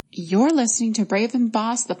You're listening to Brave and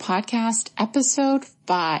Boss, the podcast, episode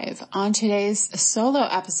 5. On today's solo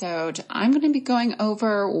episode, I'm going to be going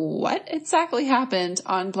over what exactly happened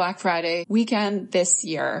on Black Friday weekend this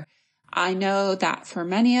year. I know that for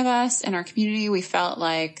many of us in our community, we felt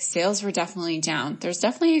like sales were definitely down. There's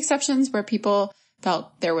definitely exceptions where people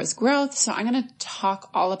felt there was growth. So I'm going to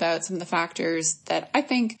talk all about some of the factors that I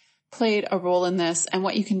think played a role in this and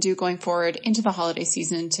what you can do going forward into the holiday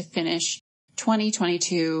season to finish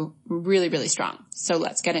 2022 really, really strong. So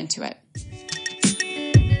let's get into it.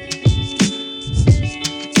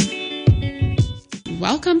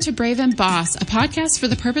 Welcome to Brave and Boss, a podcast for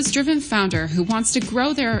the purpose-driven founder who wants to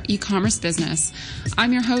grow their e-commerce business.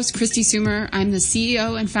 I'm your host, Christy Sumer. I'm the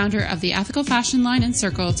CEO and founder of the ethical fashion line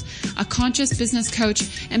Encircled, a conscious business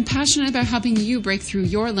coach, and passionate about helping you break through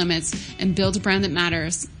your limits and build a brand that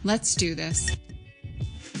matters. Let's do this.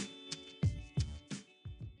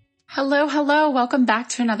 Hello. Welcome back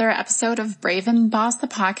to another episode of Brave and Boss, the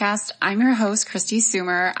podcast. I'm your host, Christy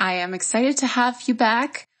Sumer. I am excited to have you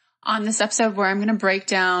back on this episode where I'm going to break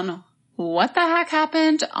down what the heck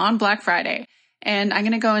happened on Black Friday. And I'm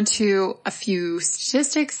going to go into a few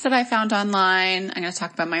statistics that I found online. I'm going to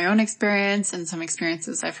talk about my own experience and some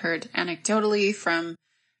experiences I've heard anecdotally from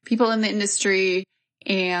people in the industry.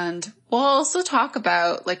 And we'll also talk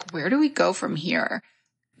about where do we go from here?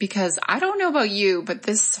 Because I don't know about you, but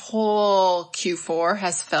this whole Q4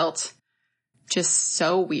 has felt just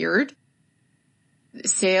so weird.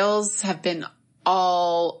 Sales have been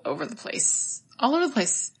all over the place.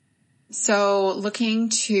 So looking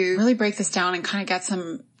to really break this down and kind of get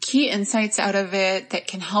some key insights out of it that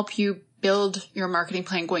can help you build your marketing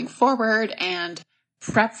plan going forward and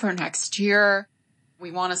prep for next year. We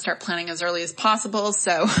want to start planning as early as possible.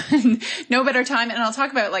 So no better time. And I'll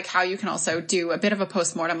talk about how you can also do a bit of a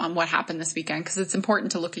postmortem on what happened this weekend, because it's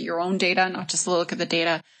important to look at your own data, not just look at the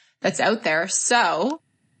data that's out there. So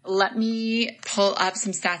let me pull up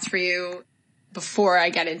some stats for you before I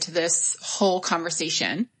get into this whole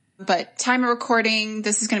conversation. But time of recording,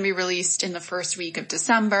 this is going to be released in the first week of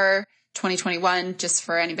December 2021, just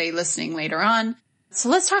for anybody listening later on. So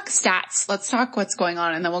let's talk stats. Let's talk what's going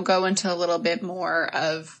on, and then we'll go into a little bit more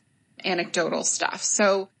of anecdotal stuff.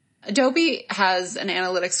 So Adobe has an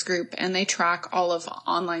analytics group, and they track all of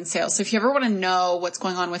online sales. So if you ever want to know what's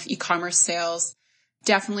going on with e-commerce sales,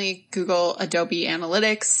 definitely Google Adobe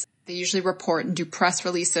Analytics. They usually report and do press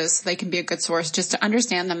releases, so they can be a good source just to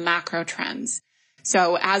understand the macro trends.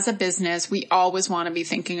 So as a business, we always want to be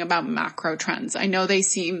thinking about macro trends. I know they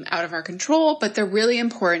seem out of our control, but they're really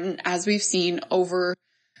important, as we've seen over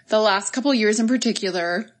the last couple of years in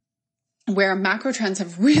particular, where macro trends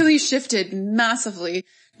have really shifted massively,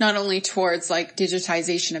 not only towards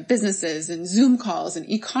digitization of businesses and Zoom calls and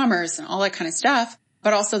e-commerce and all that kind of stuff,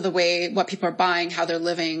 but also the way what people are buying, how they're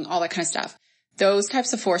living, all that kind of stuff. Those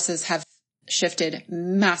types of forces have shifted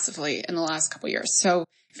massively in the last couple of years. So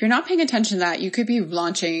if you're not paying attention to that, you could be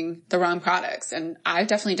launching the wrong products. And I've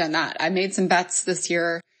definitely done that. I made some bets this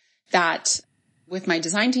year that with my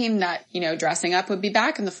design team that, dressing up would be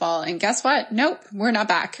back in the fall. And guess what? Nope, we're not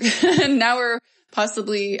back. Now we're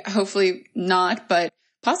possibly, hopefully not, but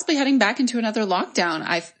possibly heading back into another lockdown.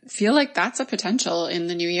 I feel like that's a potential in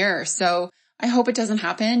the new year. So I hope it doesn't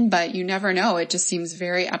happen, but you never know. It just seems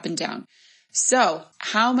very up and down. So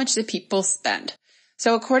how much did people spend?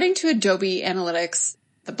 So according to Adobe Analytics,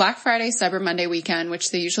 the Black Friday, Cyber Monday weekend,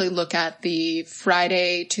 which they usually look at the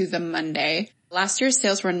Friday to the Monday, last year's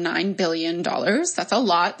sales were $9 billion. That's a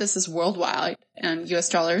lot. This is worldwide and US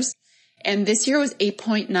dollars. And this year was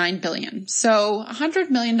 $8.9 billion. So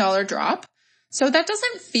 $100 million drop. So that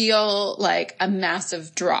doesn't feel like a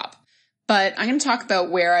massive drop, but I'm going to talk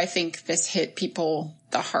about where I think this hit people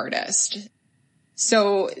the hardest.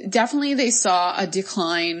 So definitely they saw a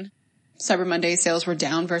decline. Cyber Monday sales were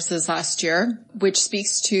down versus last year, which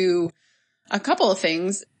speaks to a couple of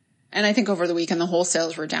things. And I think over the weekend, the whole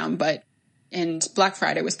sales were down, and Black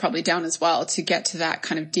Friday was probably down as well to get to that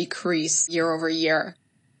kind of decrease year over year.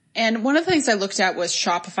 And one of the things I looked at was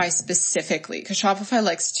Shopify specifically, because Shopify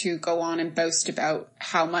likes to go on and boast about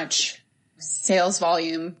how much sales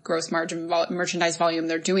volume, gross margin, merchandise volume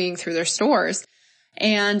they're doing through their stores.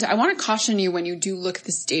 And I want to caution you when you do look at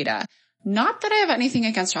this data. Not that I have anything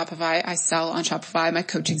against Shopify. I sell on Shopify. My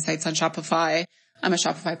coaching site's on Shopify. I'm a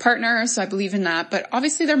Shopify partner, so I believe in that. But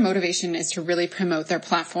obviously their motivation is to really promote their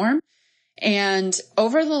platform. And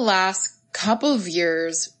over the last couple of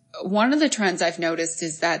years, one of the trends I've noticed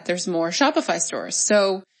is that there's more Shopify stores.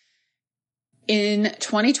 So In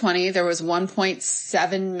 2020, there was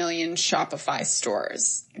 1.7 million Shopify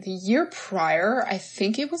stores. The year prior, I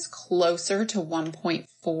think it was closer to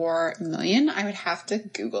 1.4 million. I would have to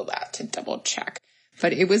Google that to double check,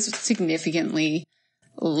 but it was significantly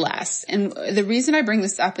less. And the reason I bring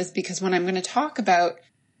this up is because when I'm going to talk about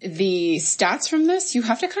the stats from this, you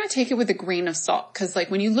have to kind of take it with a grain of salt. Because like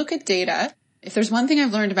when you look at data, if there's one thing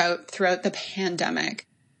I've learned about throughout the pandemic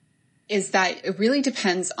is that it really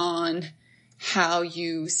depends on how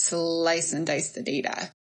you slice and dice the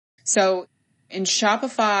data. So in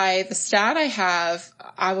Shopify, the stat I have,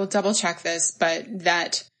 I will double check this, but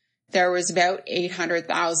that there was about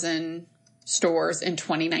 800,000 stores in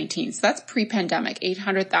 2019. So that's pre-pandemic,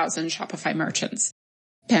 800,000 Shopify merchants.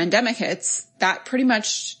 Pandemic hits, that pretty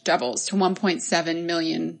much doubles to 1.7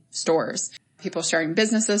 million stores. People starting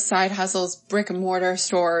businesses, side hustles, brick and mortar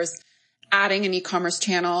stores, adding an e-commerce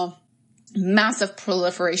channel, massive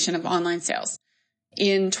proliferation of online sales.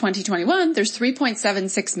 In 2021, there's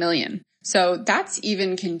 3.76 million. So that's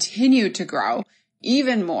even continued to grow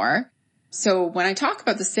even more. So when I talk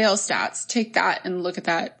about the sales stats, take that and look at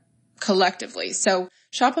that collectively. So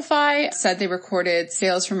Shopify said they recorded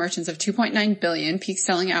sales from merchants of 2.9 billion, peak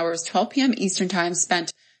selling hours, 12 p.m. Eastern time,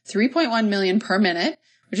 spent 3.1 million per minute,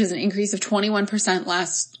 which is an increase of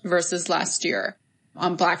 21% versus last year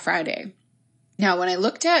on Black Friday. Now, when I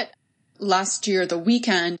looked at last year, the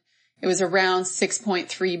weekend, it was around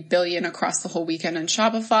 6.3 billion across the whole weekend on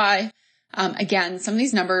Shopify. Again, some of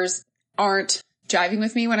these numbers aren't jiving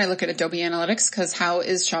with me when I look at Adobe Analytics, because how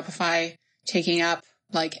is Shopify taking up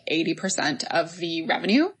like 80% of the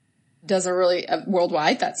revenue? Doesn't really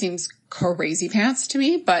worldwide. That seems crazy pants to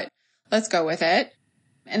me, but let's go with it.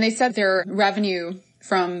 And they said their revenue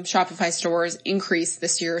from Shopify stores increased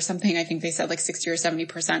this year or something. I think they said like 60 or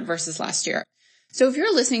 70% versus last year. So if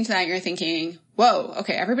you're listening to that, you're thinking, whoa,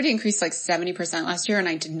 okay, everybody increased like 70% last year and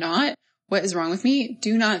I did not. What is wrong with me?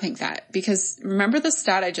 Do not think that, because remember the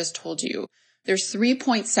stat I just told you. There's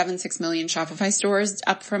 3.76 million Shopify stores,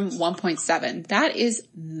 up from 1.7. That is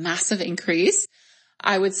massive increase.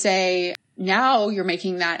 I would say now you're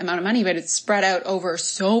making that amount of money, but it's spread out over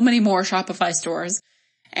so many more Shopify stores.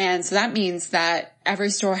 And so that means that every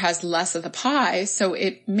store has less of the pie. So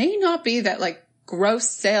it may not be that like gross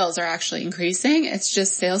sales are actually increasing. It's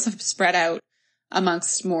just sales have spread out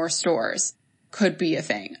amongst more stores. Could be a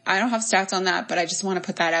thing. I don't have stats on that, but I just want to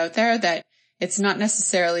put that out there that it's not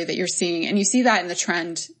necessarily that you're seeing, and you see that in the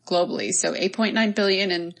trend globally. So 8.9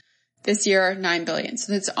 billion and this year, 9 billion.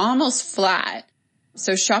 So it's almost flat.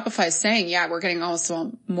 So Shopify is saying, yeah, we're getting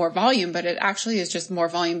also more volume, but it actually is just more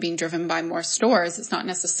volume being driven by more stores. It's not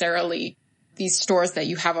necessarily these stores that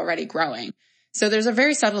you have already growing. So there's a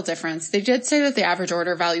very subtle difference. They did say that the average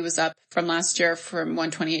order value was up from last year from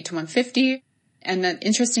 128 to 150. And then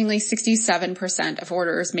interestingly, 67% of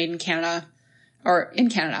orders made in Canada were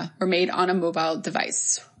made on a mobile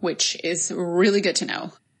device, which is really good to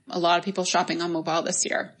know. A lot of people shopping on mobile this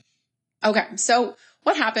year. Okay, so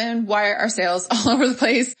what happened? Why are our sales all over the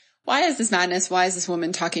place? Why is this madness? Why is this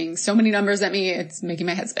woman talking so many numbers at me? It's making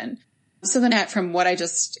my head spin. So the net from what I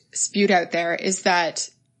just spewed out there is that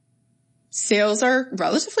sales are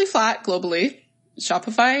relatively flat globally.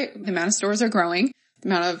 Shopify, the amount of stores are growing. The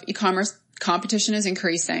amount of e-commerce competition is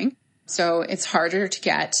increasing. So it's harder to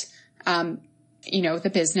get,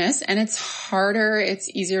 the business, and it's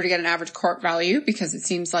easier to get an average cart value because it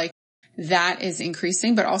seems like that is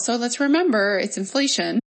increasing. But also let's remember it's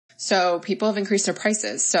inflation. So people have increased their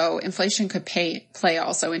prices. So inflation could play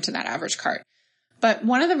also into that average cart. But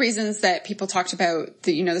one of the reasons that people talked about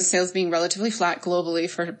the sales being relatively flat globally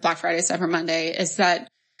for Black Friday, Cyber Monday is that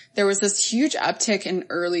there was this huge uptick in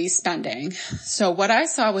early spending. So what I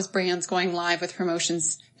saw was brands going live with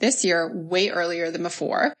promotions this year way earlier than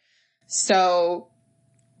before. So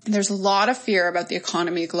there's a lot of fear about the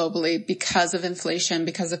economy globally because of inflation,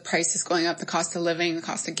 because of prices going up, the cost of living, the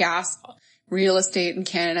cost of gas, real estate in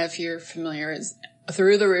Canada, if you're familiar, is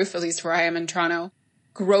through the roof, at least where I am in Toronto,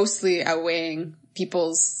 grossly outweighing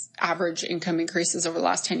people's average income increases over the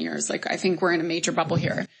last 10 years. Like I think we're in a major bubble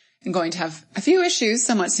here and going to have a few issues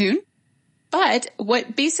somewhat soon. But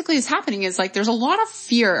what basically is happening is like there's a lot of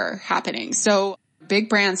fear happening. So big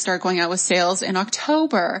brands start going out with sales in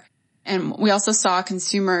October. And we also saw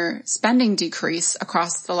consumer spending decrease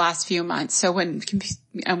across the last few months. So when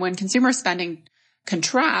consumer spending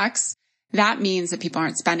contracts, that means that people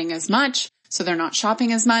aren't spending as much. So they're not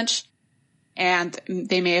shopping as much. And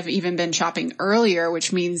they may have even been shopping earlier,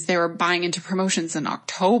 which means they were buying into promotions in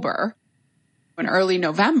October and early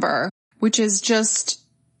November, which is just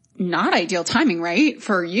not ideal timing, right?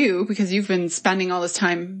 For you, because you've been spending all this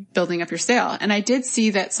time building up your sale. And I did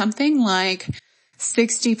see that something like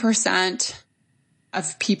 60%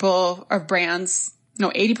 of people or brands, no,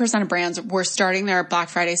 80% of brands were starting their Black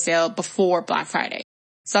Friday sale before Black Friday.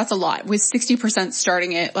 So that's a lot, with 60%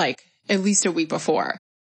 starting it like at least a week before.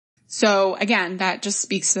 So again, that just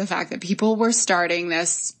speaks to the fact that people were starting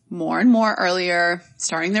this more and more earlier,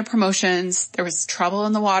 starting their promotions. There was trouble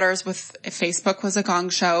in the waters with Facebook was a gong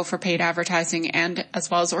show for paid advertising and as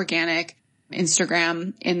well as organic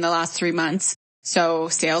Instagram in the last 3 months. So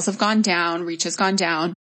sales have gone down, reach has gone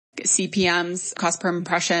down, CPMs, cost per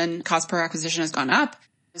impression, cost per acquisition has gone up.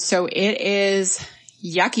 So it is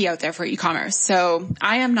yucky out there for e-commerce. So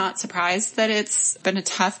I am not surprised that it's been a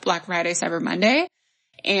tough Black Friday, Cyber Monday.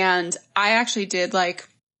 And I actually did like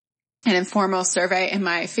an informal survey in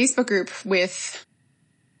my Facebook group with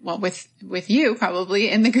you probably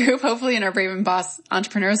in the group, hopefully in our Brave and Boss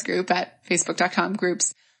entrepreneurs group at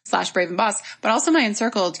facebook.com/Brave and Boss, but also my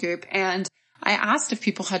Encircled group. And I asked if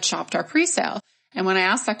people had shopped our pre-sale. And when I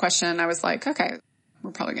asked that question, I was like, okay,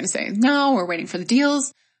 we're probably going to say no, we're waiting for the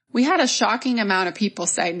deals. We had a shocking amount of people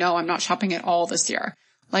say, no, I'm not shopping at all this year,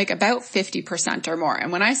 like about 50% or more.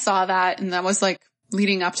 And when I saw that, and that was like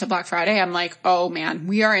leading up to Black Friday, I'm like, oh man,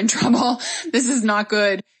 we are in trouble. This is not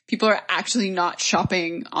good. People are actually not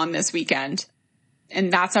shopping on this weekend.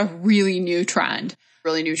 And that's a really new trend.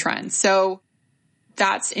 So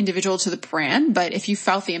that's individual to the brand. But if you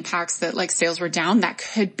felt the impacts that like sales were down, that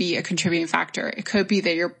could be a contributing factor. It could be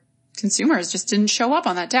that your consumers just didn't show up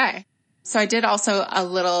on that day. So I did also a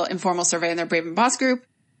little informal survey in their Brave and Boss group.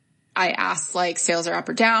 I asked like sales are up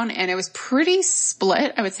or down, and it was pretty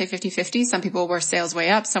split. I would say 50-50. Some people were sales way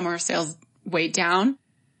up. Some were sales way down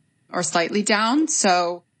or slightly down.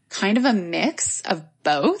 So kind of a mix of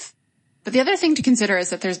both. But the other thing to consider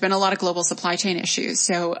is that there's been a lot of global supply chain issues.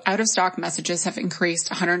 So out of stock messages have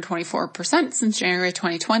increased 124% since January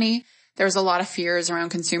 2020. There's a lot of fears around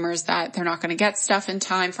consumers that they're not going to get stuff in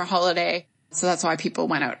time for holiday. So that's why people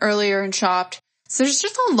went out earlier and shopped. So there's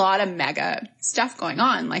just a lot of mega stuff going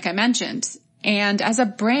on, like I mentioned. And as a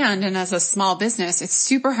brand and as a small business, it's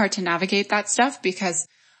super hard to navigate that stuff, because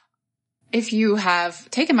if you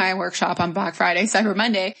have taken my workshop on Black Friday, Cyber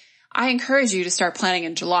Monday, I encourage you to start planning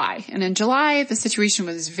in July. And in July, the situation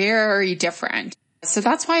was very different. So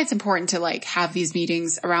that's why it's important to like have these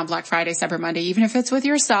meetings around Black Friday, Cyber Monday, even if it's with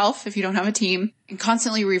yourself, if you don't have a team, and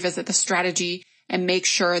constantly revisit the strategy and make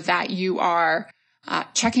sure that you are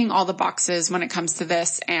checking all the boxes when it comes to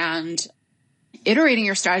this and iterating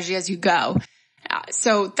your strategy as you go.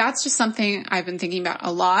 So that's just something I've been thinking about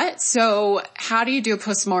a lot. So how do you do a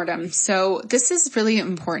postmortem? So this is really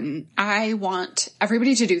important. I want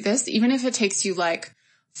everybody to do this, even if it takes you like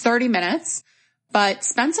 30 minutes, but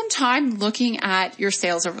spend some time looking at your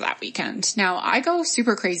sales over that weekend. Now, I go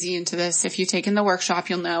super crazy into this. If you've taken the workshop,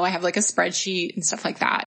 you'll know I have like a spreadsheet and stuff like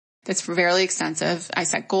that. That's fairly extensive. I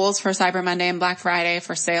set goals for Cyber Monday and Black Friday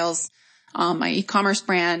for sales on my e-commerce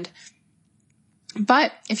brand.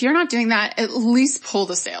 But if you're not doing that, at least pull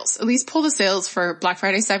the sales. At least pull the sales for Black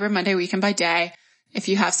Friday, Cyber Monday, weekend by day. If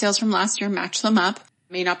you have sales from last year, match them up.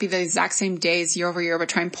 It may not be the exact same days year over year, but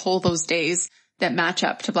try and pull those days that match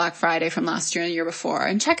up to Black Friday from last year and the year before.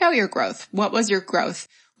 And check out your growth. What was your growth?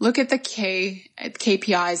 Look at the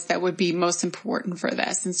KPIs that would be most important for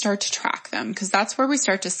this and start to track them, because that's where we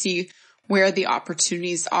start to see where the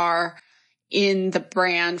opportunities are in the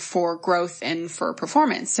brand for growth and for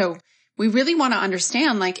performance. So we really want to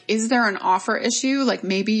understand, like, is there an offer issue? Like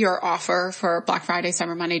maybe your offer for Black Friday,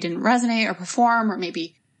 Cyber Monday didn't resonate or perform, or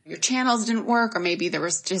maybe your channels didn't work, or maybe there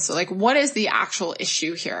was just like, what is the actual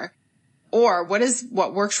issue here? Or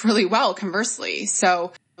what works really well conversely?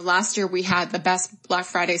 So last year we had the best Black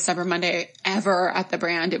Friday, Cyber Monday ever at the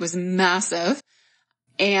brand. It was massive.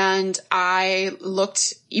 And I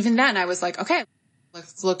looked, even then I was like, okay,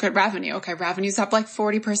 let's look at revenue. Okay, revenue's up like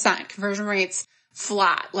 40%, conversion rates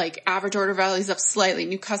flat, like average order values up slightly,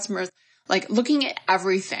 new customers, like looking at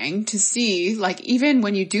everything to see, like, even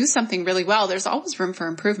when you do something really well, there's always room for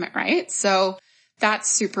improvement, right? So that's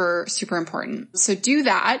super, super important. So do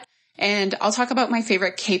that. And I'll talk about my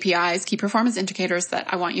favorite KPIs, key performance indicators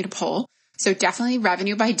that I want you to pull. So definitely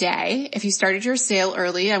revenue by day. If you started your sale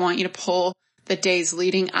early, I want you to pull the days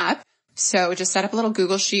leading up. So just set up a little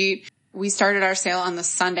Google sheet. We started our sale on the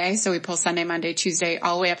Sunday. So we pull Sunday, Monday, Tuesday,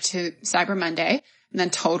 all the way up to Cyber Monday, and then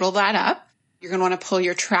total that up. You're going to want to pull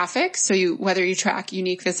your traffic. So whether you track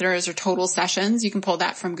unique visitors or total sessions, you can pull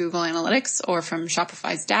that from Google Analytics or from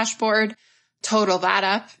Shopify's dashboard. Total that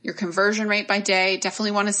up. Your conversion rate by day.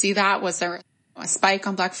 Definitely want to see that. Was there a spike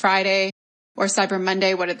on Black Friday? Or Cyber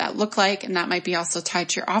Monday, what did that look like? And that might be also tied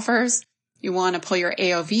to your offers. You want to pull your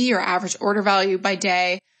AOV, your average order value by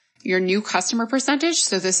day, your new customer percentage.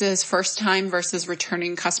 So this is first time versus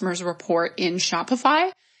returning customers report in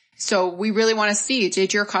Shopify. So we really want to see,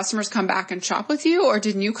 did your customers come back and shop with you, or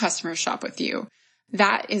did new customers shop with you?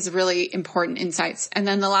 That is really important insights. And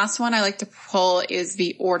then the last one I like to pull is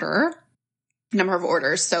the number of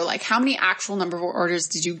orders. So like, how many actual number of orders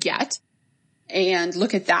did you get? And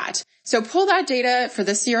look at that. So pull that data for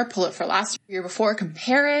this year, pull it for last year before,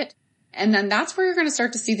 compare it. And then that's where you're going to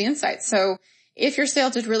start to see the insights. So if your sale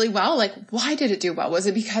did really well, like, why did it do well? Was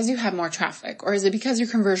it because you had more traffic, or is it because your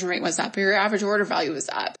conversion rate was up or your average order value was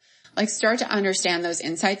up? Like, start to understand those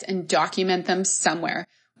insights and document them somewhere.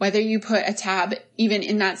 Whether you put a tab even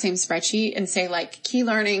in that same spreadsheet and say like, key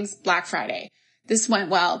learnings, Black Friday. This went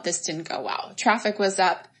well. This didn't go well. Traffic was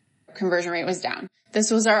up. Conversion rate was down. This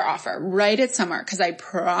was our offer. Write it somewhere, because I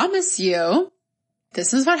promise you,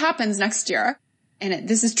 this is what happens next year. And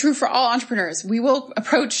this is true for all entrepreneurs. We will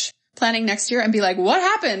approach planning next year and be like, what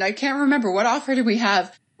happened? I can't remember. What offer did we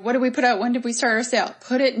have? What did we put out? When did we start our sale?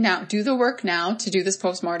 Put it now. Do the work now to do this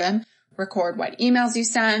postmortem. Record what emails you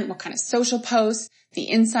sent, what kind of social posts, the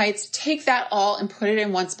insights. Take that all and put it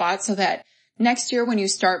in one spot so that next year when you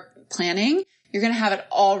start planning, you're going to have it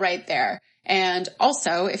all right there. And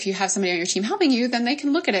also, if you have somebody on your team helping you, then they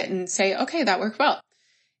can look at it and say, okay, that worked well.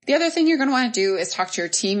 The other thing you're going to want to do is talk to your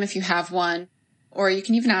team if you have one, or you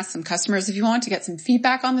can even ask some customers if you want to get some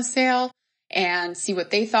feedback on the sale and see what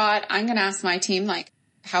they thought. I'm going to ask my team like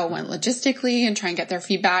how it went logistically and try and get their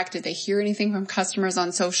feedback. Did they hear anything from customers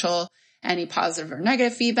on social? Any positive or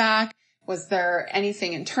negative feedback? Was there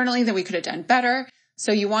anything internally that we could have done better?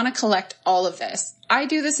 So you want to collect all of this. I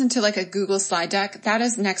do this into like a Google slide deck. That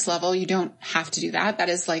is next level. You don't have to do that. That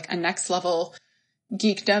is like a next level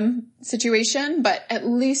geekdom situation, but at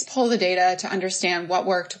least pull the data to understand what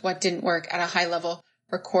worked, what didn't work at a high level.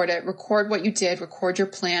 Record it, record what you did, record your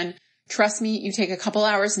plan. Trust me, you take a couple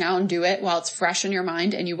hours now and do it while it's fresh in your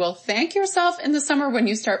mind, and you will thank yourself in the summer when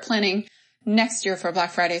you start planning next year for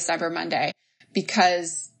Black Friday, Cyber Monday,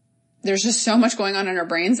 because there's just so much going on in our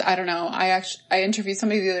brains. I don't know. I interviewed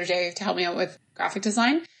somebody the other day to help me out with graphic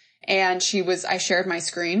design, and I shared my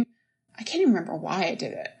screen. I can't even remember why I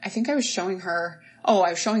did it. I think I was showing her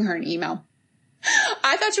an email.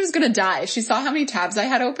 I thought she was going to die. She saw how many tabs I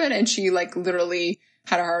had open and she like literally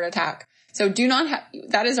had a heart attack. So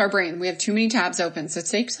that is our brain. We have too many tabs open. So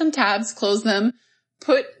take some tabs, close them,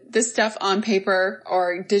 put this stuff on paper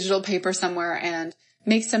or digital paper somewhere and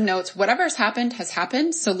make some notes. Whatever has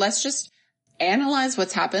happened. So let's just analyze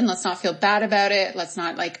what's happened. Let's not feel bad about it. Let's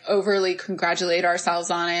not like overly congratulate ourselves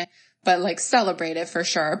on it, but like celebrate it for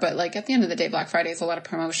sure. But like at the end of the day, Black Friday is a lot of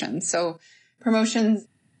promotions. So promotions,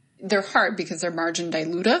 they're hard because they're margin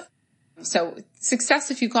dilutive. So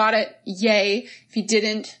success if you got it, yay. If you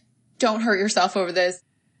didn't, don't hurt yourself over this.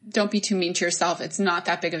 Don't be too mean to yourself. It's not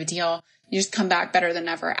that big of a deal. You just come back better than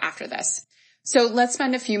ever after this. So let's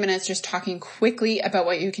spend a few minutes just talking quickly about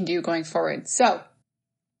what you can do going forward. So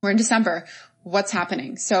we're in December. What's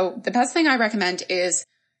happening? So the best thing I recommend is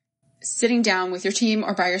sitting down with your team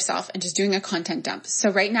or by yourself and just doing a content dump.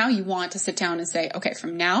 So right now you want to sit down and say, okay,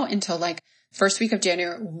 from now until like first week of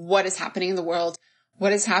January, what is happening in the world?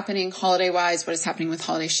 What is happening holiday wise? What is happening with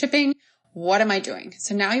holiday shipping? What am I doing?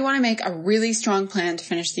 So now you want to make a really strong plan to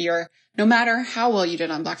finish the year, no matter how well you did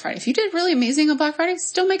on Black Friday. If you did really amazing on Black Friday,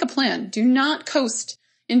 still make a plan. Do not coast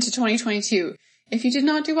into 2022. If you did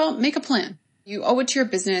not do well, make a plan. You owe it to your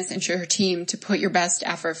business and to your team to put your best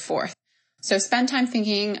effort forth. So spend time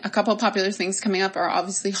thinking. A couple of popular things coming up are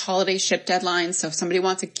obviously holiday ship deadlines. So if somebody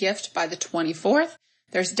wants a gift by the 24th,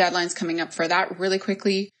 there's deadlines coming up for that really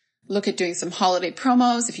quickly. Look at doing some holiday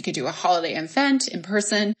promos. If you could do a holiday event in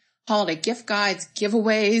person, holiday gift guides,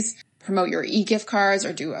 giveaways, promote your e-gift cards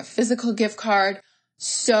or do a physical gift card.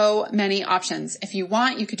 So many options. If you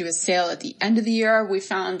want, you could do a sale at the end of the year. We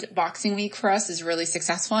found Boxing Week for us is really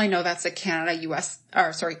successful. I know that's a Canada,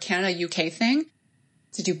 UK thing.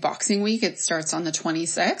 To do Boxing Week, it starts on the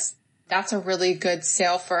 26th. That's a really good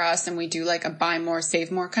sale for us. And we do like a buy more,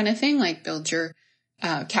 save more kind of thing, like build your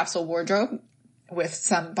capsule wardrobe with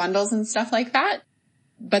some bundles and stuff like that.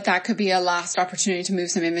 But that could be a last opportunity to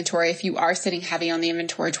move some inventory if you are sitting heavy on the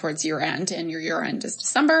inventory towards year end and your year end is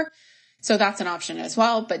December. So that's an option as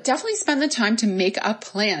well. But definitely spend the time to make a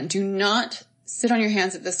plan. Do not sit on your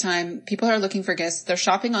hands at this time. People are looking for gifts. They're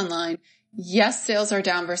shopping online. Yes, sales are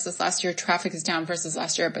down versus last year. Traffic is down versus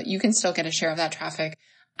last year, but you can still get a share of that traffic.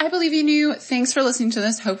 I believe in you. Thanks for listening to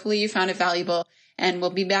this. Hopefully you found it valuable, and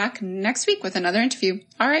we'll be back next week with another interview.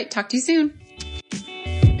 All right. Talk to you soon.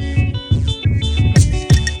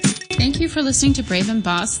 Thank you for listening to Brave and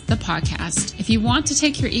Boss, the podcast. If you want to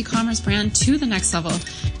take your e-commerce brand to the next level,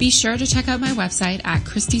 be sure to check out my website at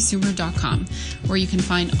christysoomer.com, where you can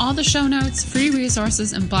find all the show notes, free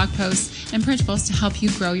resources, and blog posts and printables to help you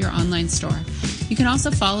grow your online store. You can also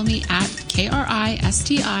follow me at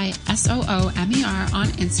KRISTISOOMER on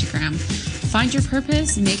Instagram. Find your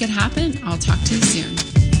purpose, make it happen. I'll talk to you soon.